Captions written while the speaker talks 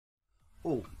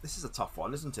Oh, this is a tough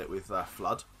one, isn't it, with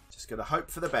Flood? Just going to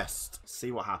hope for the best.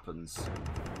 See what happens.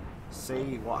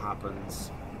 See what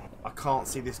happens. I can't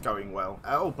see this going well.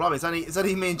 Oh, blimey, it's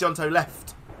only me and Jonto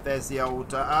left. There's the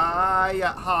old...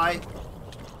 yeah, hi.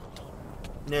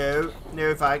 No,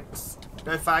 no thanks.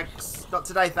 No thanks. Not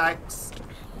today, thanks.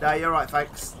 No, you're right,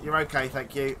 thanks. You're okay,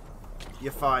 thank you.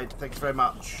 You're fine. Thanks very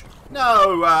much.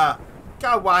 No!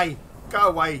 Go away. Go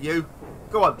away, you.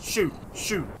 Go on, shoot.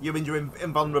 Shoot. You and your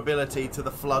invulnerability to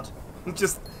the Flood.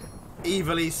 Just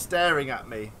evilly staring at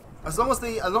me. As long as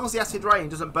the acid rain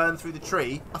doesn't burn through the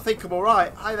tree, I think I'm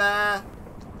alright. Hi there.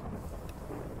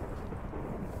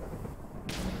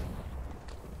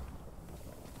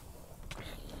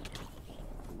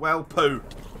 Well poo.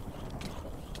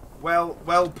 Well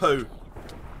poo.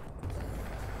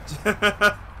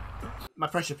 My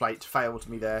pressure plate failed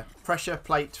me there. Pressure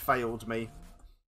plate failed me.